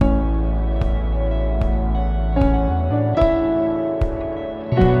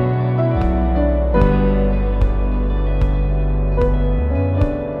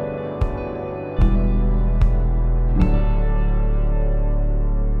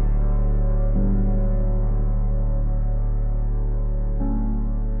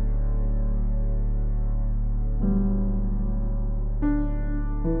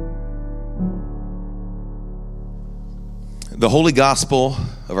The Holy Gospel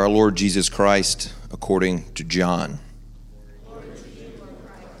of our Lord Jesus Christ according to John.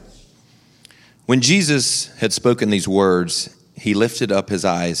 When Jesus had spoken these words, he lifted up his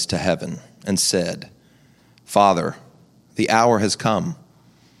eyes to heaven and said, Father, the hour has come.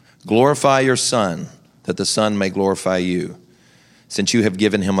 Glorify your Son, that the Son may glorify you, since you have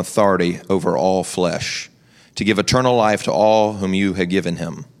given him authority over all flesh, to give eternal life to all whom you have given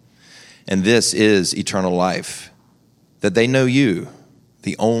him. And this is eternal life, that they know you,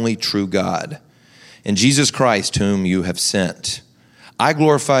 the only true God, and Jesus Christ whom you have sent. I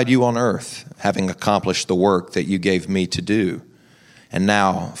glorified you on earth, having accomplished the work that you gave me to do. And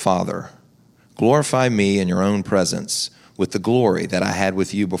now, Father, glorify me in your own presence with the glory that I had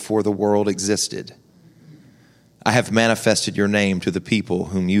with you before the world existed. I have manifested your name to the people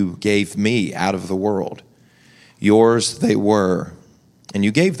whom you gave me out of the world. Yours they were, and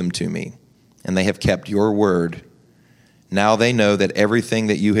you gave them to me, and they have kept your word. Now they know that everything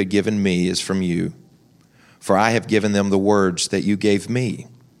that you had given me is from you. For I have given them the words that you gave me,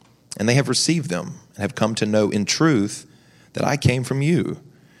 and they have received them, and have come to know in truth that I came from you,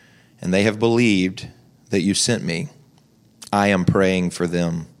 and they have believed that you sent me. I am praying for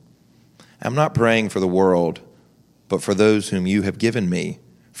them. I am not praying for the world, but for those whom you have given me,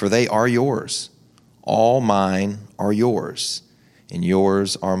 for they are yours. All mine are yours, and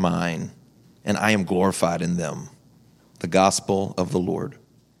yours are mine, and I am glorified in them. The Gospel of the Lord.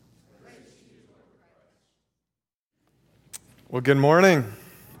 Well, good morning.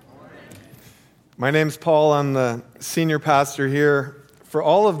 My name's Paul. I'm the senior pastor here. For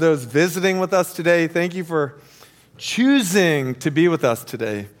all of those visiting with us today, thank you for choosing to be with us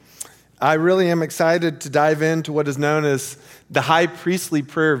today. I really am excited to dive into what is known as the high priestly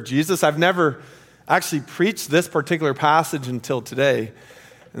prayer of Jesus. I've never actually preached this particular passage until today.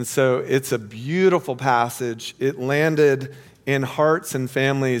 And so it's a beautiful passage. It landed in hearts and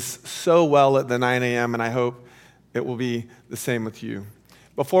families so well at the 9 a.m., and I hope it will be the same with you.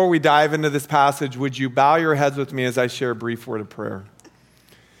 Before we dive into this passage, would you bow your heads with me as I share a brief word of prayer?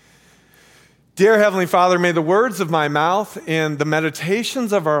 Dear Heavenly Father, may the words of my mouth and the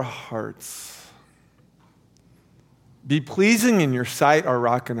meditations of our hearts be pleasing in your sight, our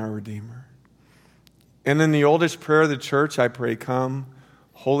rock and our redeemer. And in the oldest prayer of the church, I pray, come,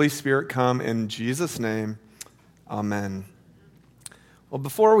 Holy Spirit, come, in Jesus' name, amen. Well,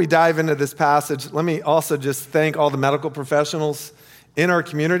 before we dive into this passage, let me also just thank all the medical professionals in our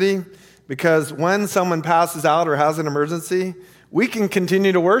community, because when someone passes out or has an emergency, we can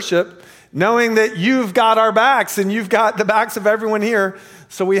continue to worship knowing that you've got our backs and you've got the backs of everyone here.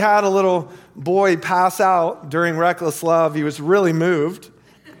 So we had a little boy pass out during Reckless Love. He was really moved.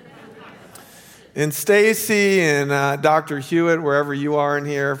 And Stacy and Dr. Hewitt, wherever you are in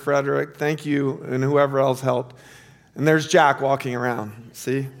here, Frederick, thank you, and whoever else helped. And there's Jack walking around,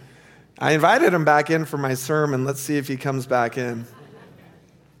 see? I invited him back in for my sermon. Let's see if he comes back in.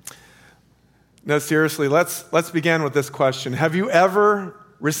 No, seriously, let's begin with this question. Have you ever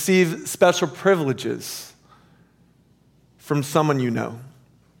received special privileges from someone you know?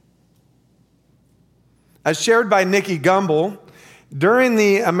 As shared by Nicky Gumbel, during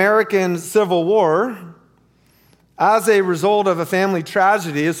the American Civil War, as a result of a family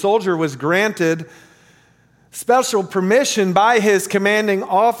tragedy, a soldier was granted special permission by his commanding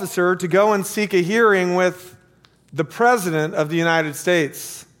officer to go and seek a hearing with the President of the United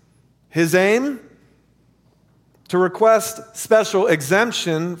States. His aim? To request special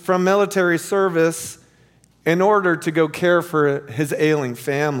exemption from military service in order to go care for his ailing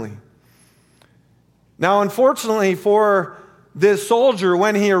family. Now, unfortunately for this soldier,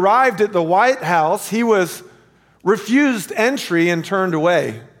 when he arrived at the White House, he was refused entry and turned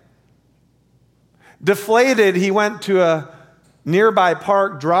away. Deflated, he went to a nearby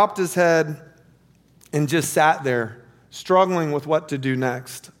park, dropped his head, and just sat there, struggling with what to do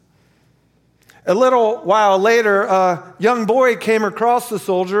next. A little while later, a young boy came across the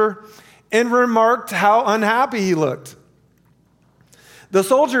soldier and remarked how unhappy he looked. The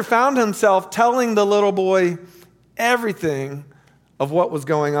soldier found himself telling the little boy everything of what was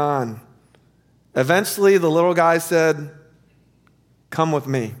going on. Eventually, the little guy said, "Come with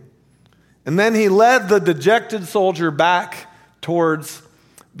me." And then he led the dejected soldier back towards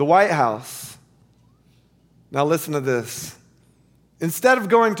the White House. Now listen to this. Instead of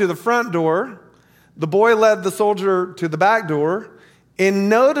going to the front door, the boy led the soldier to the back door, and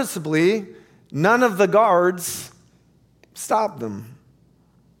noticeably, none of the guards stopped them.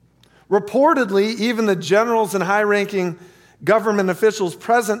 Reportedly, even the generals and high-ranking government officials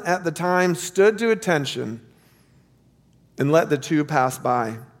present at the time stood to attention and let the two pass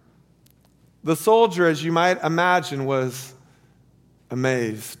by. The soldier, as you might imagine, was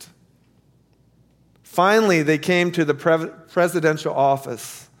amazed. Finally, they came to the presidential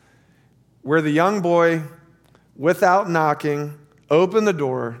office, where the young boy, without knocking, opened the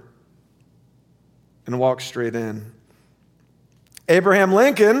door and walked straight in. Abraham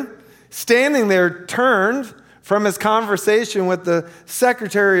Lincoln, standing there, turned from his conversation with the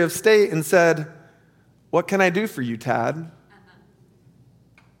Secretary of State and said, "What can I do for you, Tad?"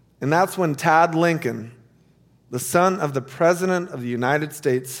 And that's when Tad Lincoln, the son of the President of the United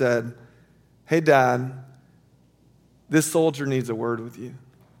States, said, "Hey, Dad, this soldier needs a word with you."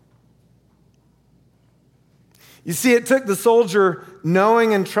 You see, it took the soldier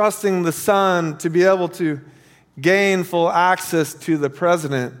knowing and trusting the son to be able to gain full access to the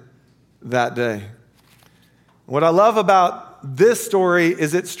president that day. What I love about this story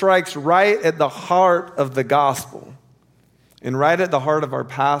is it strikes right at the heart of the gospel and right at the heart of our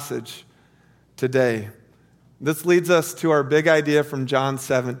passage today. This leads us to our big idea from John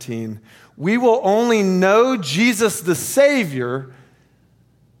 17. We will only know Jesus the Savior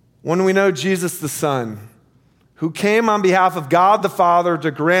when we know Jesus the Son, who came on behalf of God the Father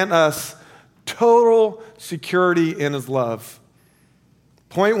to grant us total security in his love.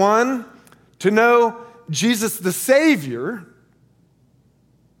 Point one, to know Jesus the Savior,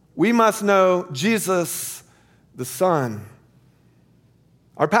 we must know Jesus the Son.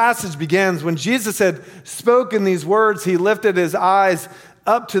 Our passage begins when Jesus had spoken these words, he lifted his eyes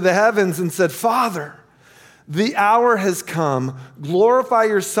up to the heavens and said, "Father, the hour has come. Glorify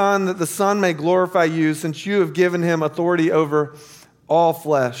your Son, that the Son may glorify you, since you have given him authority over all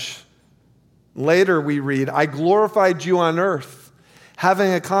flesh." Later we read, "I glorified you on earth,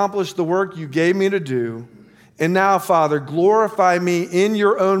 having accomplished the work you gave me to do. And now, Father, glorify me in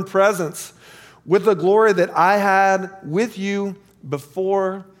your own presence with the glory that I had with you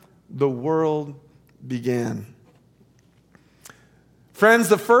before the world began." Friends,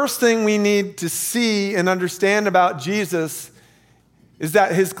 the first thing we need to see and understand about Jesus is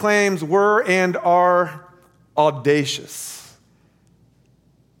that his claims were and are audacious.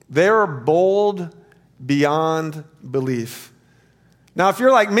 They are bold beyond belief. Now, if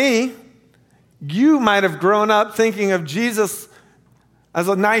you're like me, you might have grown up thinking of Jesus as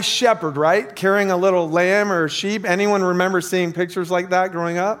a nice shepherd, right? Carrying a little lamb or sheep. Anyone remember seeing pictures like that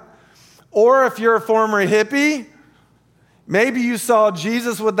growing up? Or if you're a former hippie, maybe you saw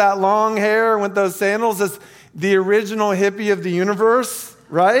Jesus with that long hair, with those sandals, as the original hippie of the universe,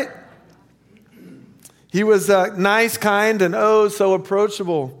 right? He was nice, kind, and oh, so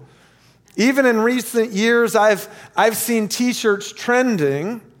approachable. Even in recent years, I've seen t-shirts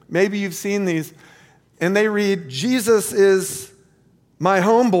trending. Maybe you've seen these. And they read, "Jesus is my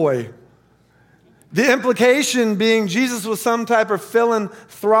homeboy." The implication being Jesus was some type of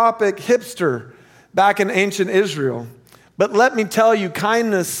philanthropic hipster back in ancient Israel. But let me tell you,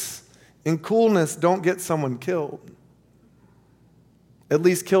 kindness and coolness don't get someone killed. At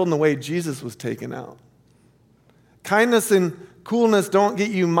least killed in the way Jesus was taken out. Kindness and coolness don't get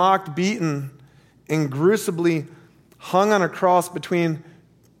you mocked, beaten, and gruesomely hung on a cross between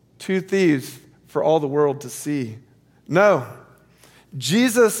two thieves for all the world to see. No.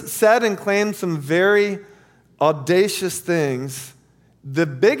 Jesus said and claimed some very audacious things, the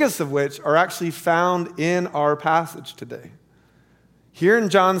biggest of which are actually found in our passage today. Here in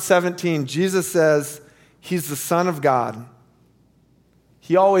John 17, Jesus says he's the Son of God.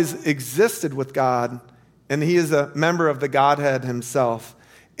 He always existed with God, and he is a member of the Godhead himself.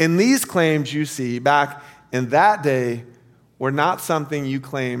 And these claims you see back in that day were not something you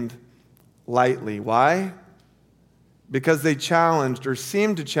claimed lightly. Why? Because they challenged or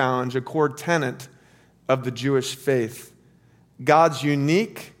seemed to challenge a core tenet of the Jewish faith. God's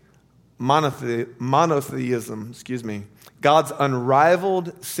unique monotheism, God's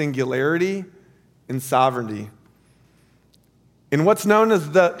unrivaled singularity and sovereignty. In what's known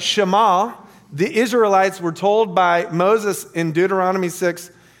as the Shema, the Israelites were told by Moses in Deuteronomy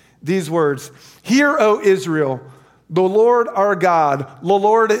 6 these words, "Hear, O Israel, the Lord our God, the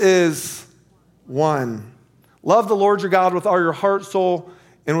Lord is one. Love the Lord your God with all your heart, soul,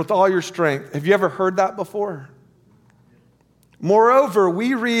 and with all your strength." Have you ever heard that before? Moreover,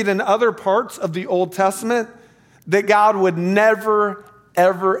 we read in other parts of the Old Testament that God would never,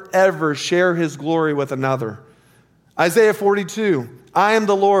 ever, ever share his glory with another. Isaiah 42, "I am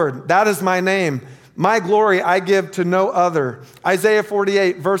the Lord, that is my name. My glory I give to no other." Isaiah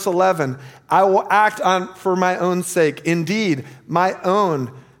 48, verse 11, "I will act for my own sake. Indeed, my own.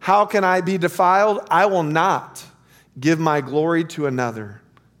 How can I be defiled? I will not give my glory to another."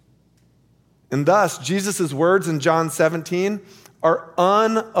 And thus, Jesus' words in John 17 are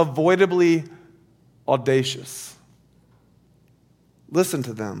unavoidably audacious. Listen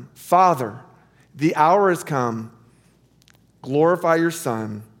to them. Father, the hour has come. Glorify your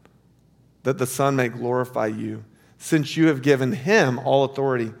Son, that the Son may glorify you, since you have given him all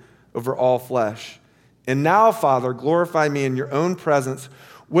authority over all flesh. And now, Father, glorify me in your own presence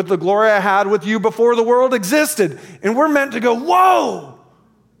with the glory I had with you before the world existed. And we're meant to go, whoa!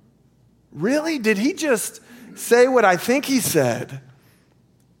 Really? Did he just say what I think he said?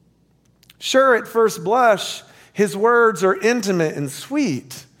 Sure, at first blush, his words are intimate and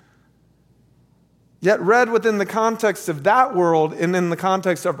sweet. Yet read within the context of that world and in the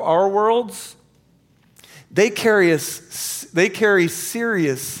context of our worlds, they carry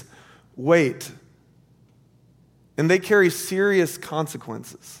serious weight. And they carry serious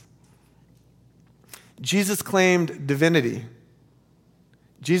consequences. Jesus claimed divinity.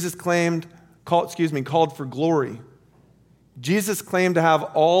 Jesus called for glory. Jesus claimed to have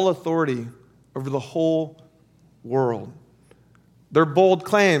all authority over the whole world. They're bold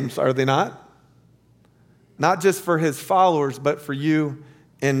claims, are they not? Not just for his followers, but for you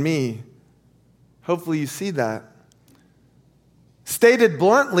and me. Hopefully you see that. Stated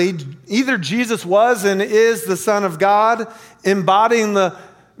bluntly, either Jesus was and is the Son of God, embodying the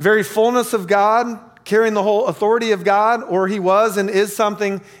very fullness of God, carrying the whole authority of God, or he was and is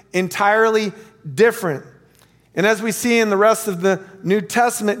something entirely different. And as we see in the rest of the New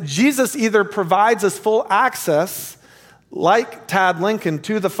Testament, Jesus either provides us full access, like Tad Lincoln,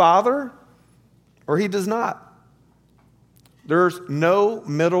 to the Father, or he does not. There's no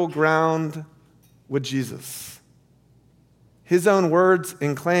middle ground with Jesus. His own words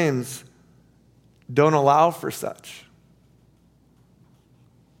and claims don't allow for such.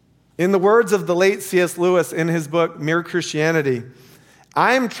 In the words of the late C.S. Lewis in his book, Mere Christianity,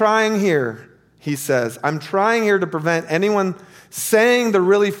 I'm trying here, he says, I'm trying here to prevent anyone saying the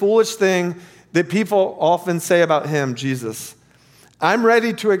really foolish thing that people often say about him, Jesus. I'm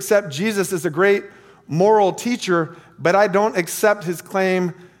ready to accept Jesus as a great moral teacher, but I don't accept his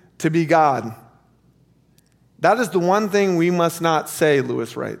claim to be God. That is the one thing we must not say,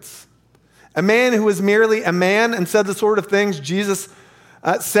 Lewis writes. A man who was merely a man and said the sort of things Jesus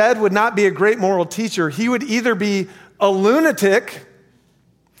said would not be a great moral teacher. He would either be a lunatic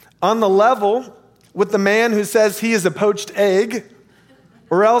on the level with the man who says he is a poached egg,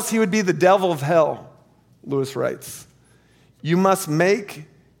 or else he would be the devil of hell, Lewis writes. You must make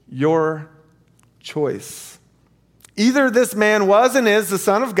your choice. Either this man was and is the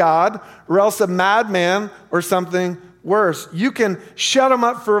Son of God, or else a madman or something worse. You can shut him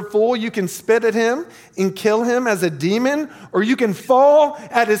up for a fool, you can spit at him and kill him as a demon, or you can fall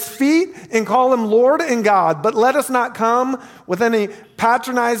at his feet and call him Lord and God. But let us not come with any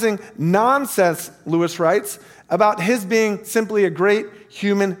patronizing nonsense, Lewis writes, about his being simply a great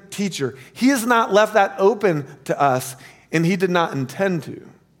human teacher. He has not left that open to us, and he did not intend to.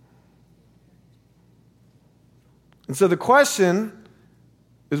 And so the question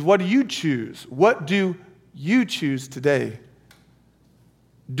is, what do you choose? What do you choose today?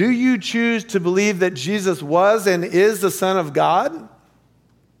 Do you choose to believe that Jesus was and is the Son of God?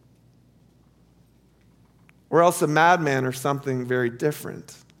 Or else a madman or something very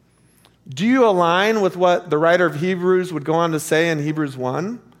different? Do you align with what the writer of Hebrews would go on to say in Hebrews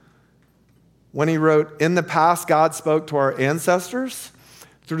 1? When he wrote, in the past God spoke to our ancestors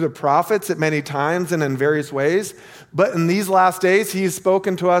through the prophets at many times and in various ways, but in these last days he has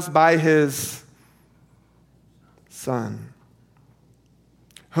spoken to us by his Son,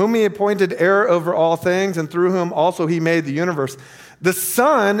 whom he appointed heir over all things, and through whom also he made the universe. The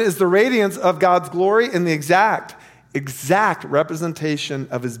Son is the radiance of God's glory and the exact representation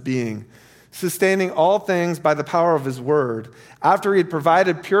of his being, sustaining all things by the power of his word. After he had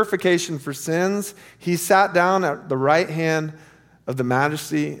provided purification for sins, he sat down at the right hand of the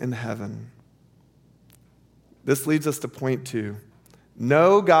Majesty in heaven. This leads us to point 2.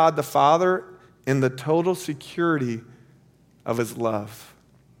 Know God the Father in the total security of his love.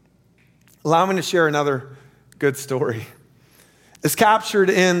 Allow me to share another good story. It's captured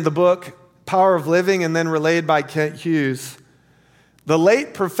in the book Power of Living and then relayed by Kent Hughes. The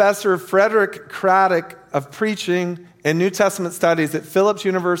late Professor Frederick Craddock of Preaching and New Testament Studies at Phillips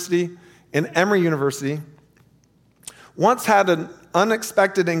University and Emory University once had an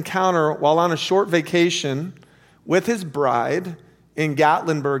unexpected encounter while on a short vacation with his bride in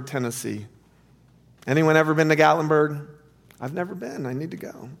Gatlinburg, Tennessee. Anyone ever been to Gatlinburg? I've never been. I need to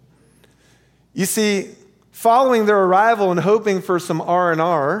go. You see, following their arrival and hoping for some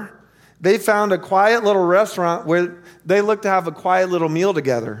R&R, they found a quiet little restaurant where they looked to have a quiet little meal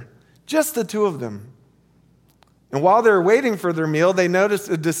together, just the two of them. And while they were waiting for their meal, they noticed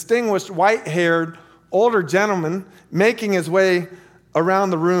a distinguished white-haired older gentleman making his way around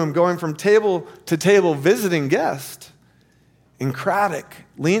the room, going from table to table, visiting guests. And Craddock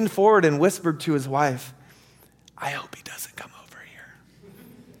leaned forward and whispered to his wife, "I hope he doesn't come over here."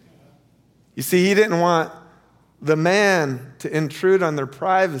 You see, he didn't want the man to intrude on their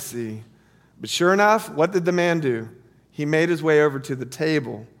privacy. But sure enough, what did the man do? He made his way over to the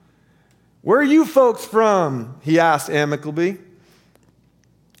table. "Where are you folks from?" he asked amicably.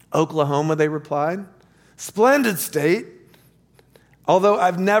 "Oklahoma," they replied. "Splendid state. Although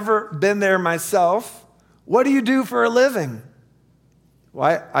I've never been there myself. What do you do for a living?"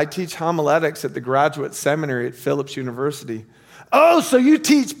 "Well, I teach homiletics at the graduate seminary at Phillips University." "Oh, so you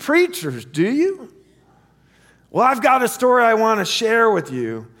teach preachers, do you?" "Well, I've got a story I want to share with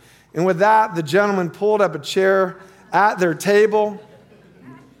you." And with that, the gentleman pulled up a chair at their table.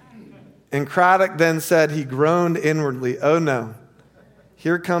 And Craddock then said he groaned inwardly, "Oh no,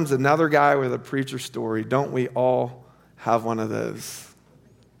 here comes another guy with a preacher story. Don't we all have one of those?"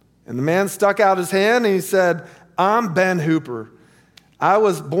 And the man stuck out his hand and he said, "I'm Ben Hooper. I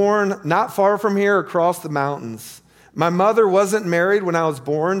was born not far from here across the mountains. My mother wasn't married when I was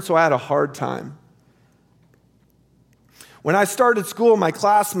born, so I had a hard time. When I started school, my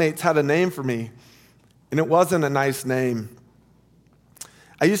classmates had a name for me, and it wasn't a nice name.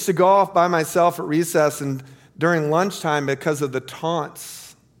 I used to go off by myself at recess and during lunchtime because of the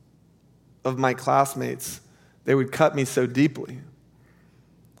taunts of my classmates. They would cut me so deeply.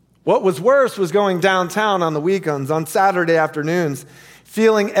 What was worse was going downtown on the weekends, on Saturday afternoons,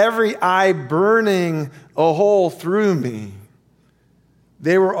 feeling every eye burning a hole through me.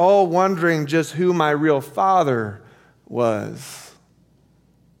 They were all wondering just who my real father was.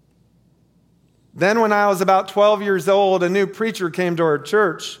 Then when I was about 12 years old, a new preacher came to our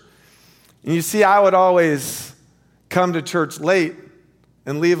church. And you see, I would always come to church late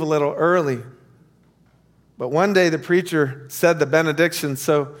and leave a little early. But one day the preacher said the benediction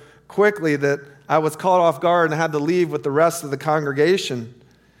so quickly that I was caught off guard and had to leave with the rest of the congregation.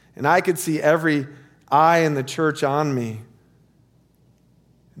 And I could see every eye in the church on me.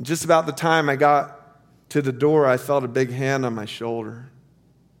 And just about the time I got to the door, I felt a big hand on my shoulder.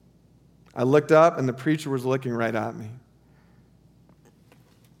 I looked up, and the preacher was looking right at me.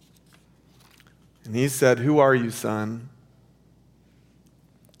 And he said, "Who are you, son?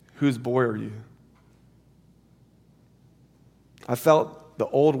 Whose boy are you?" I felt the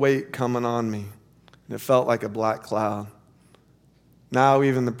old weight coming on me, and it felt like a black cloud. Now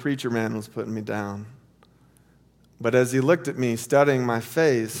even the preacher man was putting me down. But as he looked at me, studying my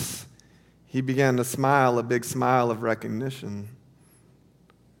face, he began to smile, a big smile of recognition.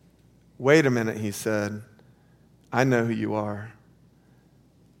 "Wait a minute," he said. "I know who you are.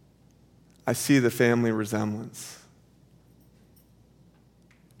 I see the family resemblance.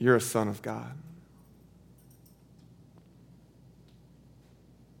 You're a son of God."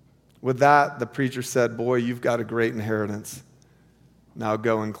 With that, the preacher said, "Boy, you've got a great inheritance. Now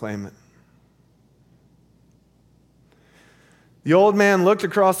go and claim it." The old man looked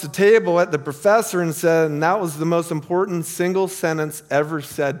across the table at the professor and said, "And that was the most important single sentence ever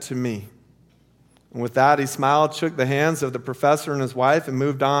said to me." And with that, he smiled, shook the hands of the professor and his wife, and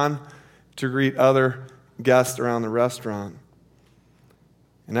moved on to greet other guests around the restaurant.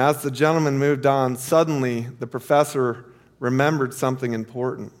 And as the gentleman moved on, suddenly the professor remembered something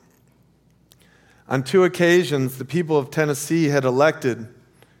important. On 2 occasions, the people of Tennessee had elected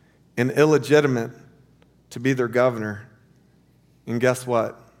an illegitimate to be their governor. And guess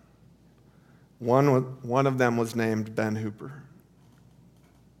what? One of them was named Ben Hooper.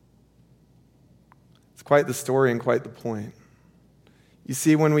 It's quite the story and quite the point. You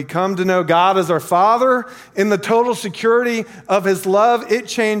see, when we come to know God as our Father in the total security of His love, it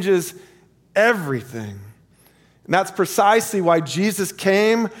changes everything. And that's precisely why Jesus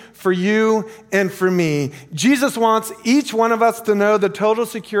came for you and for me. Jesus wants each one of us to know the total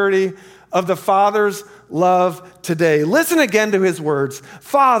security of the Father's love today. Listen again to His words.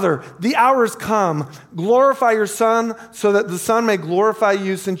 "Father, the hour has come. Glorify your Son so that the Son may glorify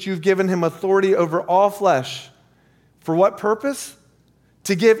you, since you've given Him authority over all flesh." For what purpose?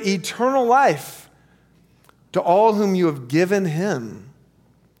 To give eternal life to all whom you have given Him.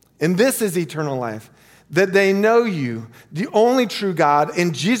 And this is eternal life, that they know you, the only true God,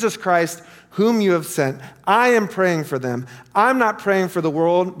 and Jesus Christ, whom you have sent. I am praying for them. I'm not praying for the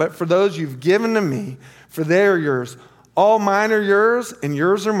world, but for those you've given to me, for they are yours. All mine are yours, and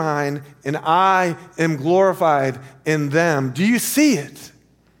yours are mine, and I am glorified in them. Do you see it?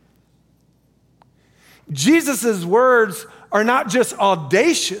 Jesus' words are not just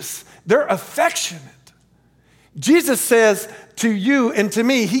audacious, they're affectionate. Jesus says to you and to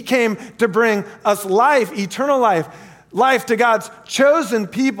me, He came to bring us life, eternal life, life to God's chosen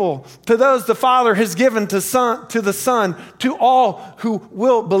people, to those the Father has given to the Son, to all who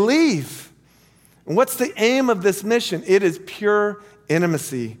will believe. And what's the aim of this mission? It is pure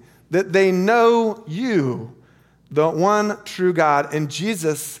intimacy, that they know you, the one true God, and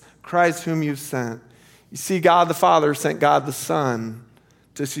Jesus Christ whom you've sent. You see, God the Father sent God the Son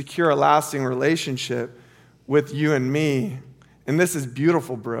to secure a lasting relationship with you and me. And this is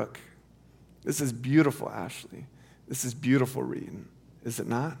beautiful, Brooke. This is beautiful, Ashley. This is beautiful, Reed. Is it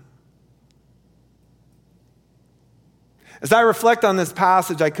not? As I reflect on this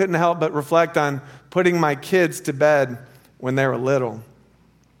passage, I couldn't help but reflect on putting my kids to bed when they were little.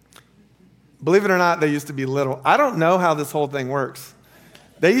 Believe it or not, they used to be little. I don't know how this whole thing works.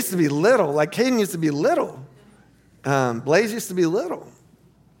 They used to be little, like Caden used to be little. Blaze used to be little.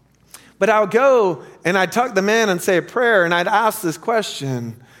 But I would go and I'd tuck them in and say a prayer, and I'd ask this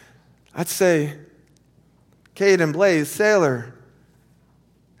question. I'd say, Caden, Blaze, Sailor,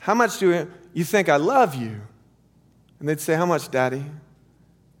 how much do you think I love you? And they'd say, how much, Daddy?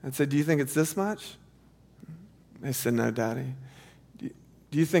 I'd say, do you think it's this much? They said, no, Daddy. Do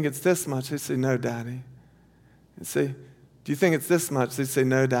you think it's this much? They'd say, no, Daddy. I'd say, do you think it's this much? They'd say,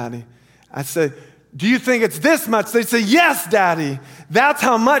 no, Daddy. I'd say, do you think it's this much? They'd say, yes, Daddy. That's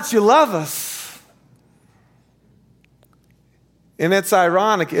how much you love us. And it's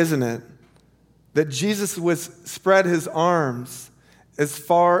ironic, isn't it, that Jesus would spread his arms as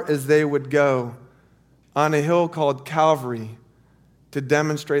far as they would go on a hill called Calvary to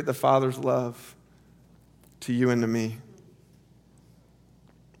demonstrate the Father's love to you and to me.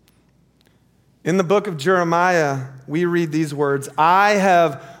 In the book of Jeremiah, we read these words, I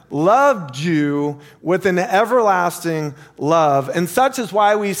have loved you with an everlasting love. And such is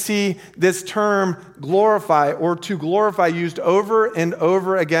why we see this term glorify or to glorify used over and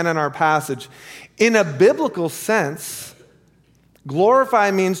over again in our passage. In a biblical sense, glorify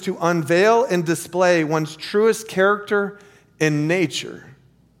means to unveil and display one's truest character and nature.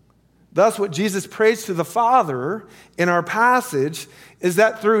 Thus, what Jesus prays to the Father in our passage is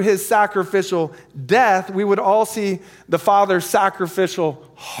that through his sacrificial death, we would all see the Father's sacrificial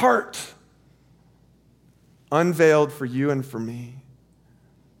heart unveiled for you and for me.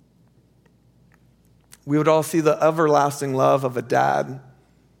 We would all see the everlasting love of a dad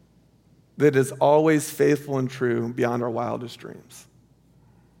that is always faithful and true beyond our wildest dreams.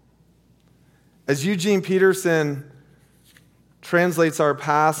 As Eugene Peterson translates our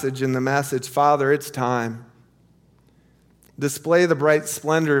passage in the Message, Father, it's time. Display the bright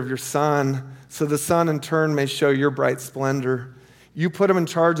splendor of your Son, so the Son in turn may show your bright splendor. You put him in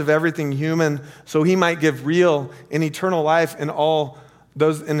charge of everything human, so he might give real and eternal life in all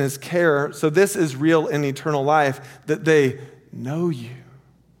those in his care. So this is real and eternal life, that they know you,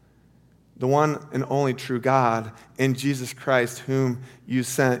 the one and only true God, and Jesus Christ, whom you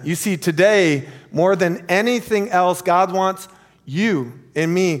sent. You see, today, more than anything else, God wants you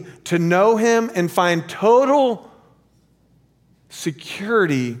and me to know him and find total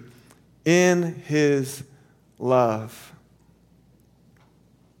security in his love.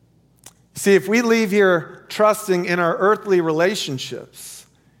 See, if we leave here trusting in our earthly relationships,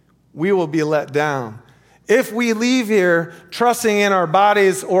 we will be let down. If we leave here trusting in our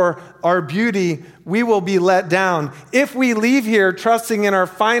bodies or our beauty, we will be let down. If we leave here trusting in our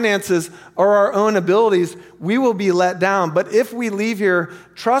finances or our own abilities, we will be let down. But if we leave here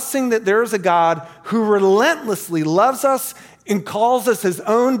trusting that there is a God who relentlessly loves us and calls us his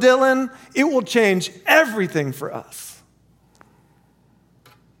own, Dylan, it will change everything for us.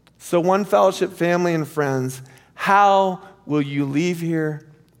 So, One Fellowship family and friends, how will you leave here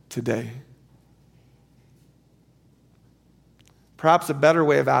today? Perhaps a better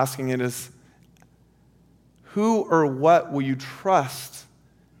way of asking it is, who or what will you trust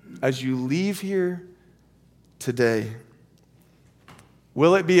as you leave here today?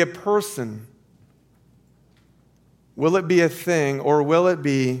 Will it be a person? Will it be a thing? Or will it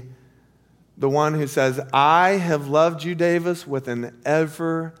be the one who says, I have loved you, Davis, with an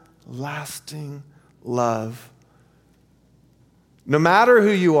everlasting love? No matter who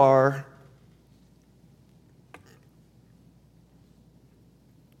you are,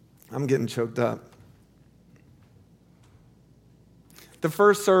 I'm getting choked up. The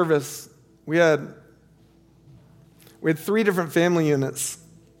first service, we had 3 different family units.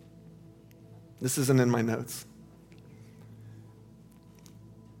 This isn't in my notes.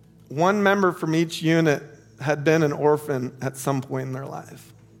 One member from each unit had been an orphan at some point in their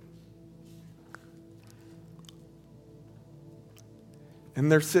life.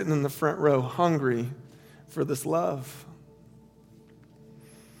 And they're sitting in the front row hungry for this love.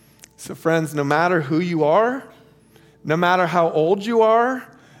 So friends, no matter who you are, no matter how old you are,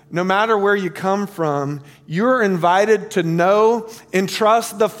 no matter where you come from, you're invited to know and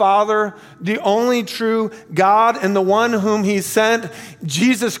trust the Father, the only true God and the one whom he sent,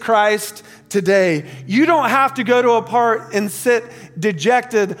 Jesus Christ, today. You don't have to go to a part and sit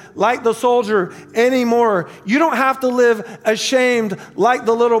dejected like the soldier anymore. You don't have to live ashamed like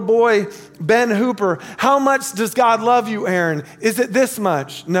the little boy, Ben Hooper. How much does God love you, Aaron? Is it this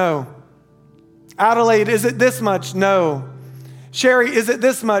much? No. Adelaide, is it this much? No. Sherry, is it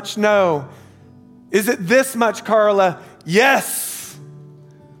this much? No. Is it this much, Carla? Yes.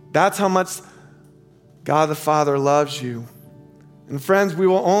 That's how much God the Father loves you. And friends, we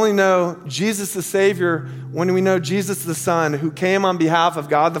will only know Jesus the Savior when we know Jesus the Son, who came on behalf of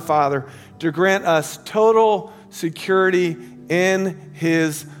God the Father to grant us total security in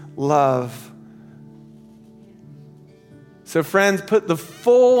his love. So friends, put the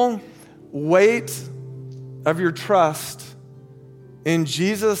full weight of your trust in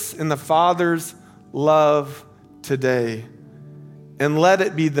Jesus and the Father's love today. And let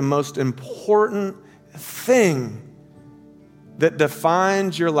it be the most important thing that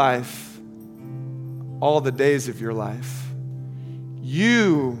defines your life all the days of your life.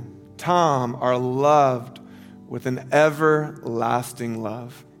 You, Tom, are loved with an everlasting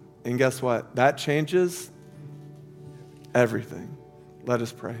love. And guess what? That changes everything. Let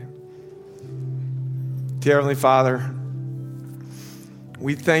us pray. Dear Heavenly Father,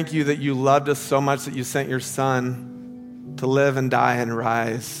 we thank you that you loved us so much that you sent your Son to live and die and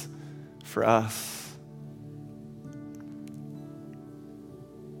rise for us.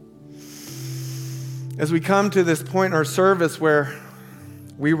 As we come to this point in our service where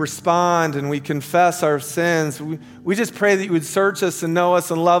we respond and we confess our sins, we just pray that you would search us and know us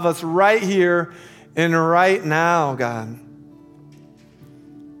and love us right here and right now, God.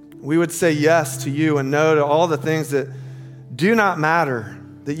 We would say yes to you and no to all the things that do not matter,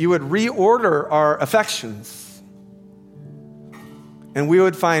 that you would reorder our affections. And we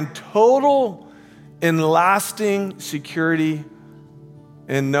would find total and lasting security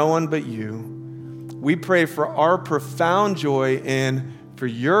in no one but you. We pray for our profound joy and for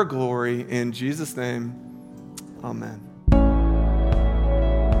your glory. In Jesus' name, amen.